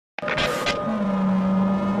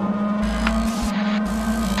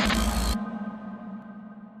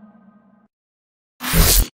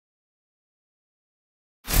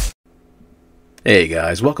Hey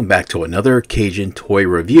guys, welcome back to another Cajun toy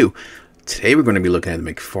review. Today we're going to be looking at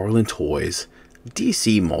the Mcfarlane Toys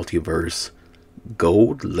DC Multiverse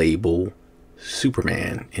Gold Label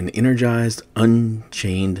Superman in Energized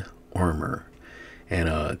Unchained armor.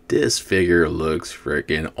 And this figure looks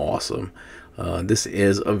freaking awesome. This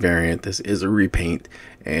is a variant, this is a repaint,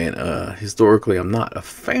 and historically I'm not a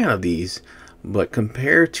fan of these, but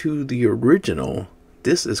compared to the original,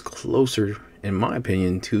 this is closer, in my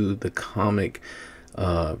opinion, to the comic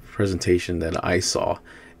presentation that I saw.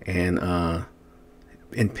 And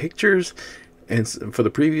in pictures and for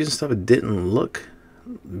the previews and stuff, it didn't look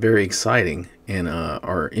very exciting and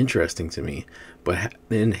or interesting to me, but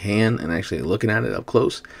in hand and actually looking at it up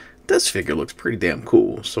close, this figure looks pretty damn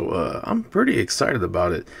cool. So I'm pretty excited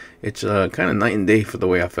about it. It's kind of night and day for the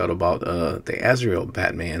way I felt about the Azrael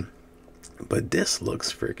Batman, but this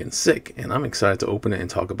looks freaking sick, and I'm excited to open it and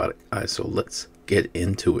talk about it, guys. So let's get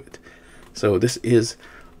into it. So this is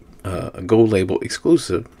a gold label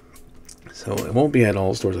exclusive, so it won't be at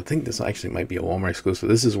all stores. I think this actually might be a Walmart exclusive.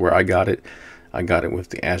 This is where I got it. I got it with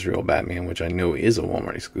the Azrael Batman, which I know is a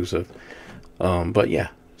Walmart exclusive. But yeah,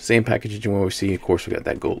 same packaging you always see. Of course, we got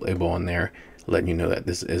that gold label on there, letting you know that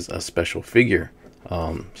this is a special figure.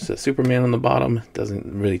 So Superman on the bottom doesn't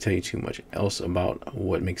really tell you too much else about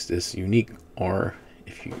what makes this unique. Or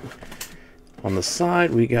if you, on the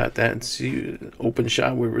side, we got that open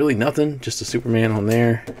shot with really nothing, just a Superman on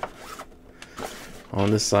there.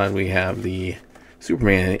 On this side, we have the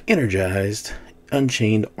Superman Energized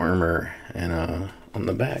Unchained armor, and on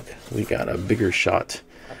the back, we got a bigger shot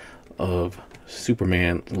of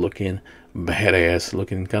Superman looking badass,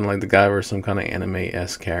 looking kind of like the guy or some kind of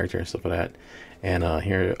anime-esque character and stuff like that. And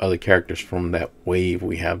here are other characters from that wave.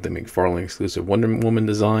 We have the Mcfarlane exclusive Wonder Woman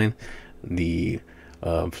design, the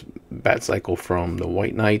Bat Cycle from the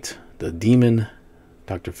White Knight, the Demon,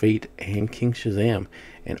 Dr. Fate, and King Shazam.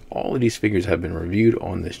 And all of these figures have been reviewed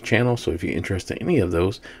on this channel, so if you're interested in any of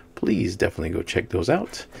those, please definitely go check those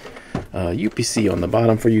out. UPC on the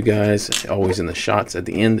bottom for you guys, always in the shots at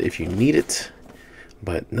the end if you need it.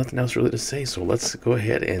 But nothing else really to say, so let's go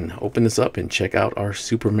ahead and open this up and check out our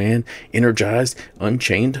Superman Energized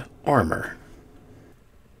Unchained armor.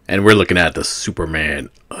 And we're looking at the Superman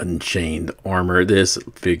Unchained armor. This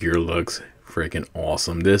figure looks freaking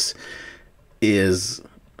awesome. This is,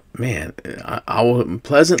 man, I was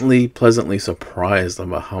pleasantly surprised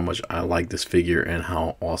about how much I like this figure and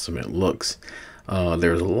how awesome it looks.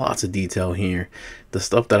 There's lots of detail here. The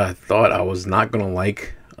stuff that I thought I was not gonna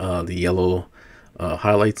like, the yellow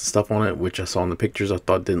highlights and stuff on it, which I saw in the pictures, I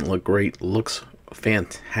thought didn't look great, looks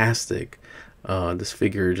fantastic. This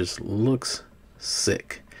figure just looks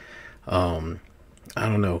sick. I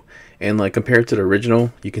don't know, and like compared to the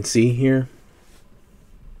original, you can see here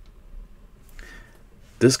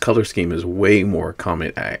this color scheme is way more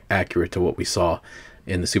comic accurate to what we saw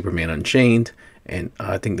in the Superman Unchained, and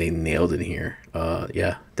I think they nailed it here.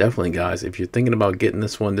 Yeah, definitely, guys, if you're thinking about getting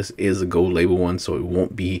this one, this is a gold label one, so it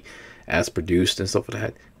won't be as produced and stuff like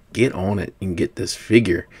that. Get on it and get this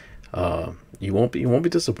figure. You won't be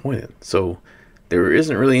disappointed. So there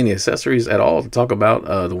isn't really any accessories at all to talk about.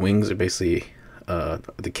 The wings are basically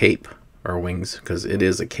the cape or wings, because it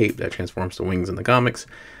is a cape that transforms to wings in the comics,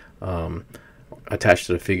 attached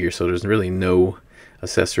to the figure. So there's really no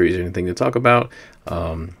accessories or anything to talk about.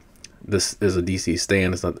 This is a DC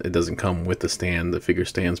stand. It's not, it doesn't come with the stand. The figure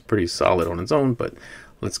stands pretty solid on its own, but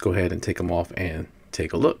let's go ahead and take them off and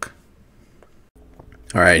take a look.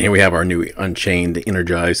 All right, here we have our new Unchained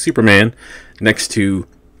Energized Superman next to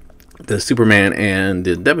the Superman and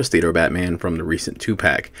the Devastator Batman from the recent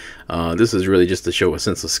 2-pack. This is really just to show a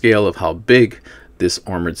sense of scale of how big this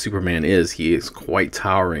armored Superman is. He is quite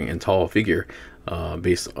towering and tall figure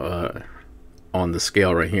based on the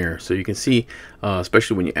scale right here. So you can see,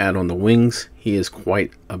 especially when you add on the wings, he is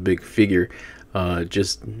quite a big figure.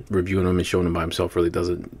 Just reviewing him and showing him by himself really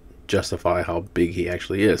doesn't justify how big he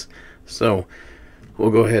actually is. So we'll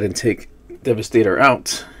go ahead and take Devastator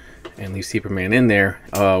out and leave Superman in there.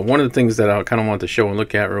 One of the things that I kind of wanted to show and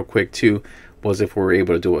look at real quick too was if we're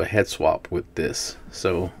able to do a head swap with this.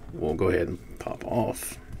 So we'll go ahead and pop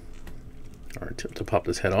off, or attempt to pop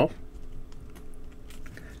this head off.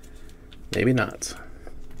 Maybe not.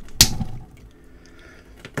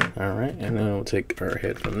 All right, and then we'll take our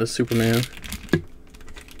head from this Superman.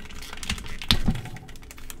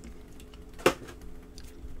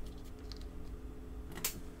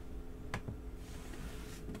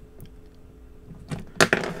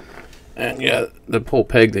 And yeah, the pull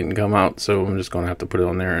peg didn't come out, so I'm just gonna have to put it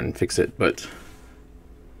on there and fix it. But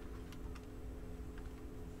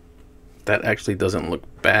that actually doesn't look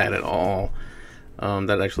bad at all.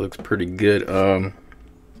 That actually looks pretty good.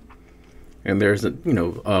 And there's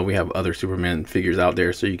we have other Superman figures out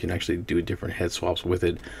there, so you can actually do different head swaps with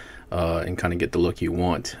it, and kind of get the look you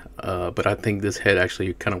want. But I think this head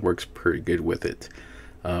actually kind of works pretty good with it.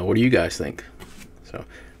 What do you guys think? So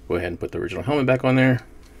go ahead and put the original helmet back on there,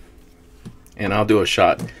 and I'll do a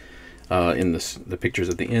shot in the pictures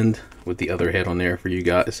at the end with the other head on there for you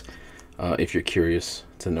guys, if you're curious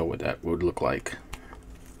to know what that would look like.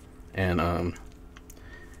 And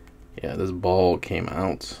yeah, this ball came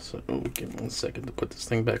out, so give me 1 second to put this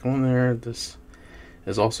thing back on there. This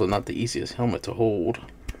is also not the easiest helmet to hold.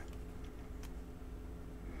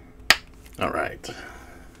 Alright.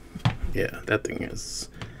 Yeah, that thing is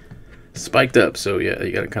spiked up, so yeah,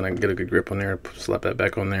 you gotta kind of get a good grip on there, slap that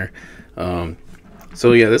back on there.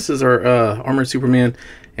 So yeah, this is our armored Superman,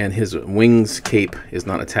 and his wings cape is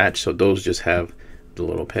not attached, so those just have the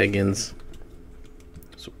little peg ends.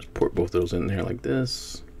 So just port both those in there like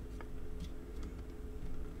this.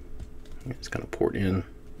 Just kind of port in.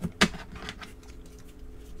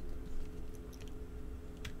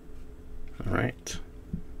 All right,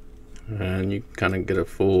 and you kind of get a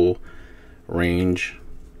full range,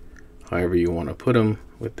 however you want to put them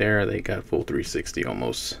with there. They got full 360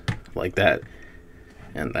 almost like that,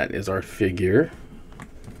 and that is our figure.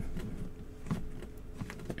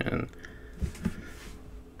 And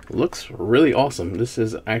looks really awesome. This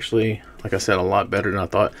is actually, like I said, a lot better than I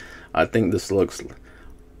thought. I think this looks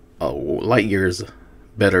light years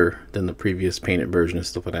better than the previous painted version and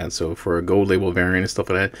stuff like that. So for a gold label variant and stuff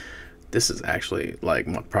like that, this is actually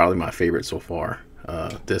like probably my favorite so far.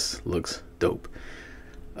 This looks dope.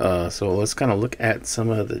 So let's kind of look at some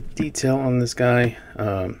of the detail on this guy.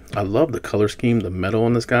 I love the color scheme, the metal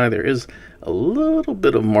on this guy. There is a little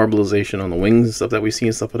bit of marbleization on the wings and stuff that we see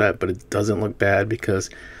and stuff like that, but it doesn't look bad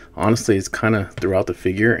because honestly it's kind of throughout the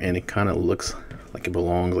figure, and it kind of looks like it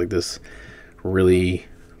belongs, like this really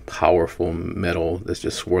powerful metal that's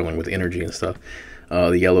just swirling with energy and stuff.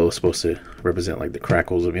 The yellow is supposed to represent like the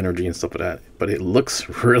crackles of energy and stuff like that, but it looks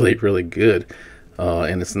really, really good.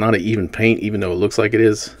 And it's not an even paint, even though it looks like it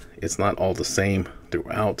is. It's not all the same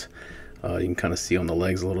throughout. You can kind of see on the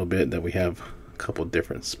legs a little bit that we have a couple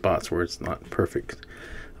different spots where it's not perfect.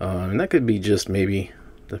 And that could be just maybe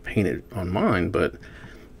the painted on mine, but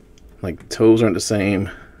like the toes aren't the same.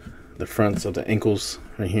 The fronts of the ankles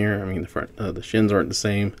right here, I mean the front, the shins aren't the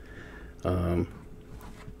same.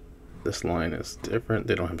 This line is different.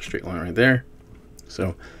 They don't have a straight line right there.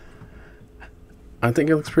 So I think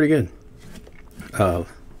it looks pretty good.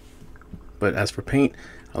 But as for paint,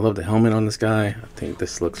 I love the helmet on this guy. I think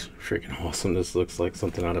this looks freaking awesome. This looks like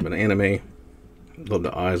something out of an anime. Love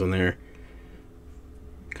the eyes on there.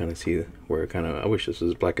 Kind of see where I wish this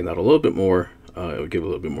was blackened out a little bit more. It would give a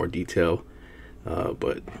little bit more detail.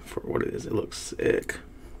 But for what it is, it looks sick.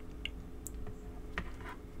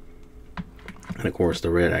 And of course the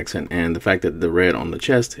red accent, and the fact that the red on the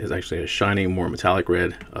chest is actually a shiny, more metallic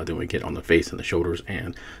red than we get on the face and the shoulders,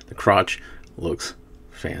 and the crotch looks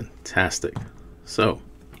fantastic. So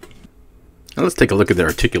now let's take a look at the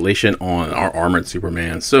articulation on our armored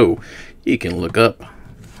Superman. So you can look up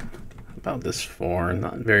about this far,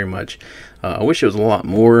 not very much. I wish it was a lot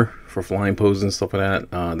more for flying poses and stuff like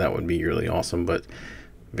that. That would be really awesome, but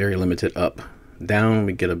very limited. Up, down,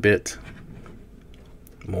 we get a bit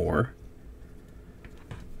more.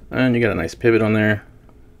 And you got a nice pivot on there,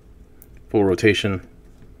 full rotation.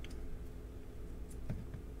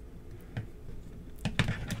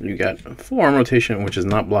 You got full arm rotation, which is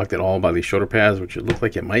not blocked at all by these shoulder pads, which it looked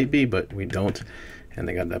like it might be, but we don't. And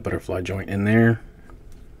they got that butterfly joint in there.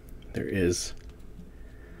 There is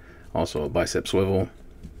also a bicep swivel,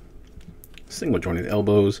 single jointed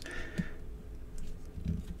elbows,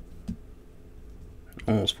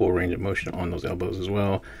 almost full range of motion on those elbows as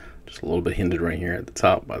well. Just a little bit hindered right here at the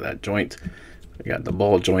top by that joint. We got the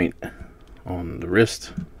ball joint on the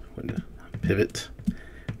wrist with the pivot,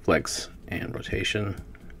 flex, and rotation.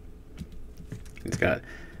 It's got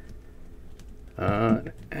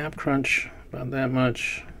an ab crunch, about that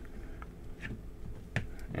much,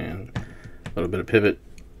 and a little bit of pivot,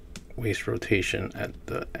 waist rotation at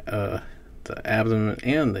the abdomen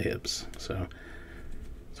and the hips. So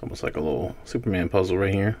it's almost like a little Superman puzzle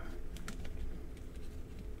right here.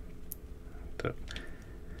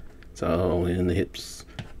 It's all in the hips.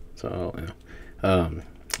 It's all, you know.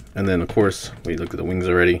 And then of course we looked at the wings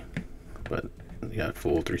already, but you got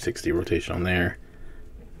full 360 rotation on there.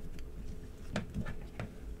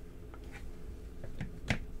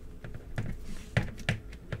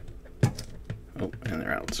 Oh, and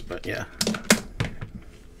they're out, but yeah.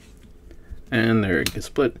 And there it gets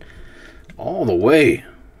split all the way.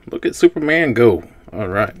 Look at Superman go. All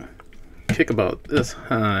right. Kick about this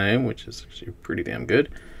high, which is actually pretty damn good.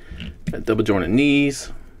 Got double jointed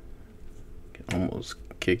knees. Can almost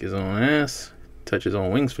kick his own ass. Touch his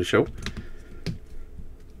own wings for sure.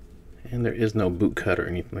 And there is no boot cut or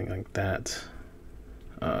anything like that.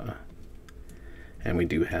 And we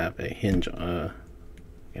do have a hinge on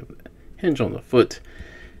the foot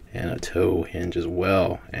and a toe hinge as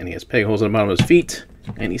well. And he has peg holes on the bottom of his feet.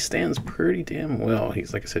 And he stands pretty damn well.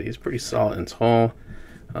 He's, like I said, he's pretty solid and tall.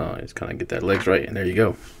 Just kind of get that legs right, and there you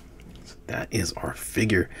go. So that is our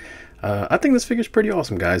figure. I think this figure is pretty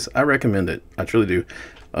awesome, guys. I recommend it. I truly do.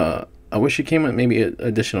 I wish it came with maybe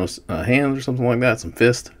additional hands or something like that, some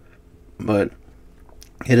fists. But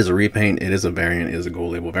it is a repaint. It is a variant. It is a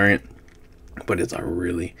gold label variant. But it's a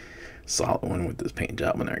really solid one with this paint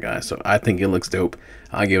job on there, guys. So I think it looks dope.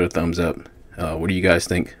 I'll give it a thumbs up. What do you guys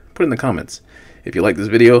think? Put it in the comments. If you like this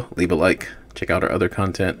video, leave a like. Check out our other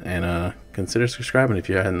content, and consider subscribing if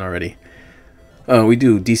you hadn't already. We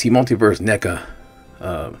do DC Multiverse, NECA,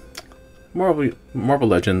 Marvel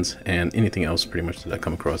Legends, and anything else pretty much that I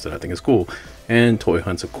come across that I think is cool. And toy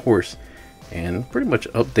hunts, of course. And pretty much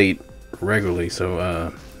update regularly.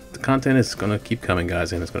 So the content is going to keep coming,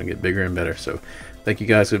 guys, and it's going to get bigger and better. So thank you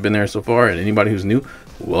guys who have been there so far, and anybody who's new,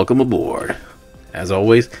 welcome aboard. As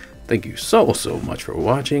always, thank you so much for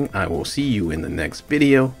watching. I will see you in the next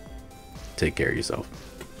video. Take care of yourself.